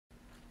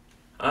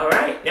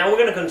Alright, now we're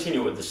going to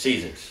continue with the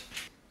seasons.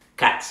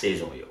 Quatre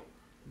Sezon Yo.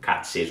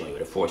 Quatre Sezon Yo,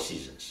 the 4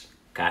 seasons.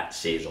 Quatre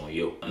Sezon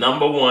Yo.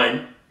 Number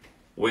 1,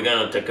 we're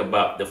going to talk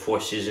about the 4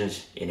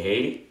 seasons in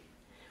Haiti.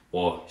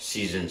 Or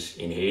seasons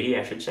in Haiti,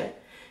 I should say.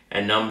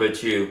 And number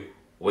 2,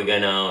 we're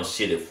going to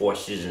see the 4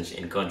 seasons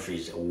in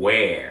countries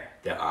where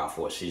there are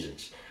 4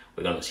 seasons.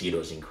 We're going to see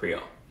those in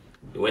Creole.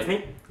 You with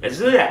me? Let's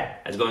do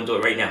that. Let's go into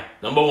it right now.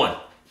 Number 1.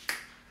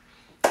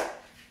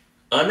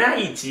 En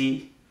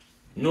Haïti,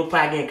 nous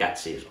pas gen 4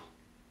 saisons.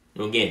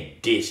 Nous gen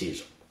 2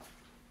 saisons.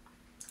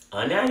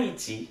 En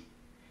Haïti,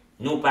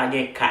 nous pas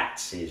gen 4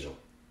 saisons.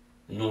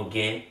 Nous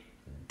gen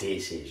 2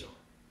 saisons.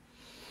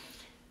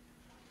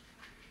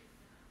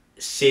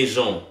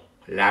 Saison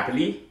la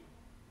pluie,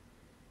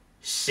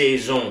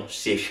 saison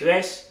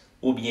sécheresse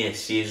ou bien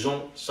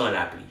saison sans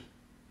la pluie.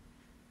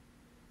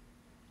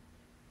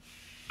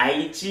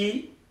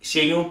 Haïti,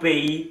 c'est un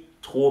pays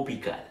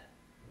tropical.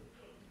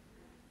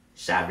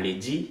 Ça veut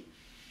dire,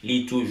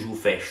 il toujours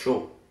fait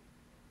chaud.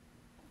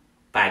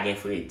 Pas gen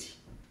fredi.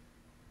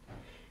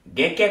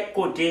 Gen quelques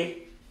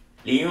côtés,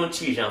 li yon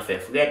ti jan fait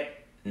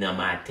fret nan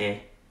matin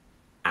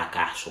à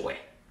kaswe.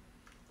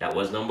 That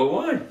was number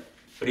 1.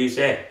 What do you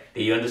say?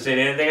 Do you understand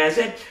anything I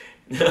said?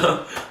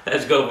 No.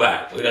 Let's go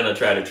back. We're gonna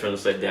try to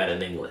translate that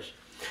in English.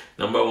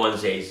 Number 1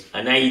 says,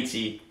 en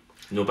Haïti,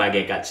 nous pas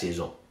gen 4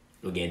 saisons.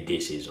 Nous gen 2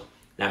 saisons.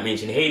 That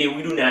means in Haiti,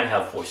 we do not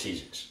have 4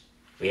 seasons.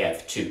 We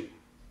have 2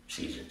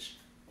 seasons.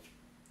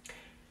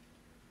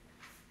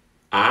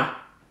 A,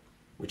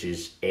 which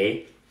is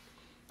A,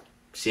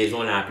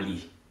 saison la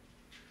pluie.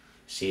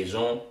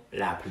 Saison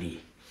la pluie.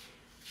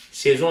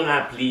 Saison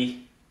la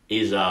pluie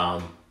is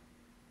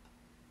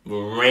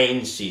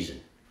rain season.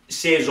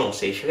 Saison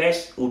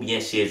sécheresse ou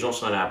bien saison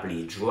sans la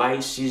pluie.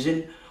 Dry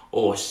season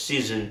or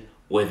season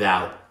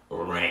without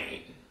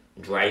rain.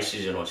 Dry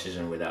season or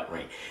season without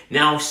rain.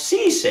 Now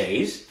C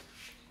says,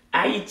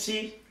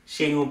 Haïti,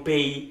 c'est un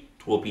pays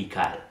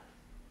tropical.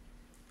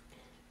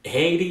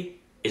 Haiti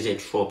is a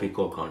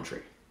tropical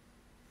country.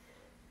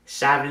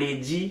 Ça veut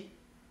dire,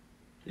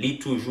 li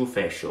toujours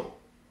fait chaud.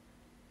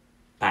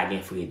 Pas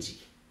gen fredi.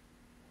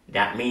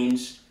 That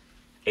means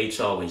it's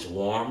always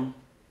warm,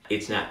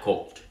 it's not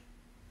cold.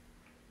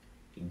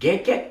 Gen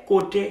kek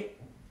kote,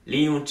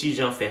 li yon ti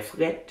jan fait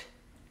fret,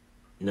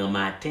 nan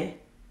matin,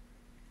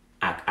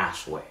 ak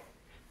aswe.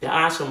 There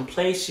are some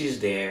places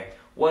there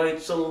where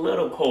it's a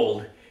little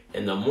cold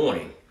in the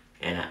morning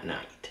and at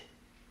night.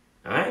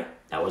 Alright?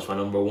 That was for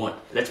number 1.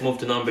 Let's move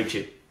to number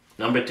 2.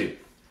 Number 2.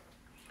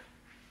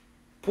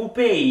 Pou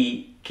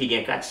peyi ki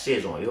gen 4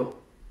 saisons yo,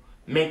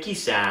 men ki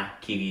sa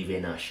ki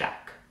rive nan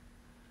chak?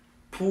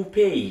 Pou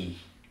peyi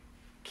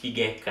ki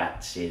gen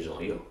 4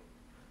 saisons yo,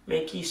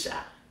 men ki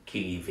sa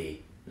ki rive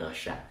nan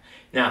chak?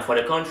 Now, for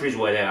the countries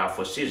where there are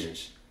 4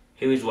 seasons,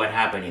 here is what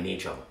happened in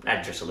each of them.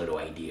 That's just a little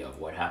idea of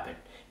what happened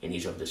in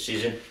each of the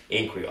seasons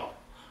in Creole.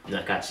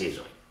 Nan 4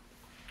 saisons.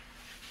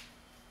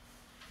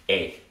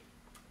 A.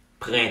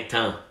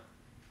 Printemps,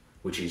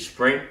 which is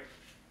spring.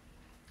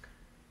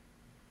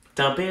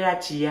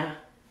 Température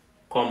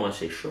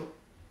commence chaud.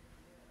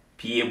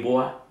 Pied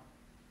bois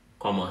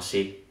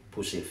commence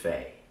pousser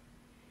feuille.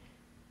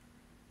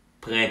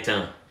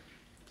 Printemps,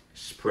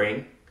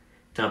 spring.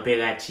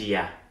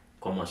 Température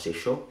commence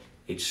chaud.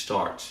 It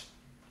starts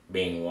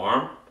being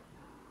warm.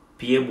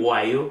 Pied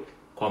bois yo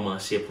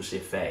commence pousser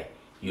feuille.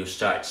 You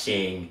start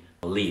seeing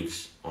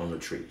leaves on the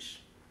trees.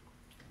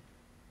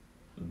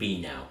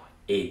 B now,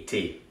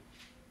 été,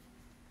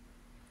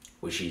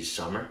 which is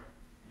summer.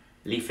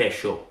 Li fait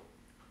chaud,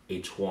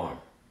 it's warm.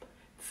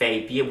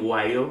 Feuille pied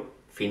bois yo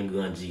fin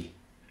grandi.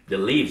 The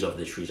leaves of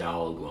the trees are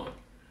all grown.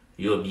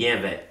 Yo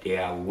bien vet, they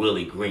are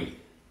really green.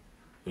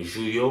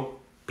 Jou yo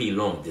pi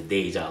long, the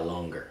days are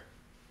longer.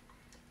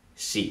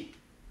 C,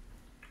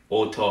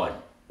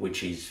 automne,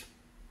 which is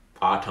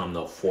autumn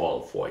or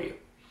fall for you.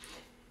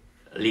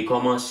 Li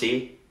commence,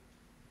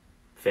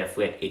 fait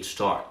fret, it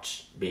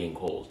starts being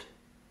cold.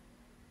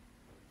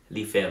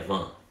 Li fait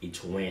vent,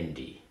 it's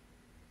windy.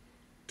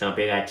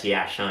 Température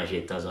a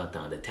changé de temps en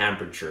temps. The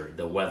temperature,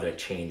 the weather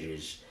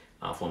changes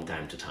from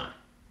time to time.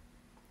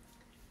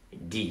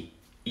 D,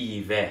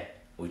 hiver,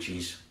 which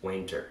is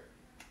winter.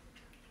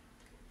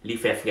 Li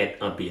fait fret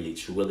en pile,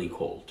 it's really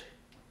cold.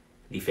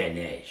 Li fait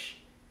neige,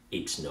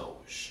 it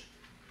snows.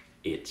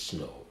 It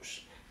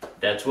snows.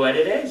 That's what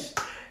it is.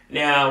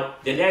 Now,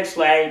 the next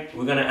slide,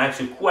 we're going to ask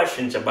you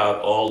questions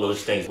about all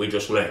those things we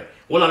just learned.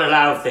 We'll learn a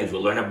lot of things.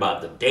 We'll learn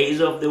about the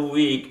days of the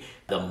week,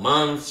 the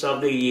months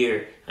of the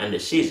year, and the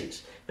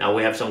seasons. Now,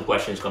 we have some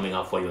questions coming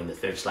up for you in the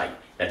 3rd slide.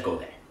 Let's go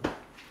there.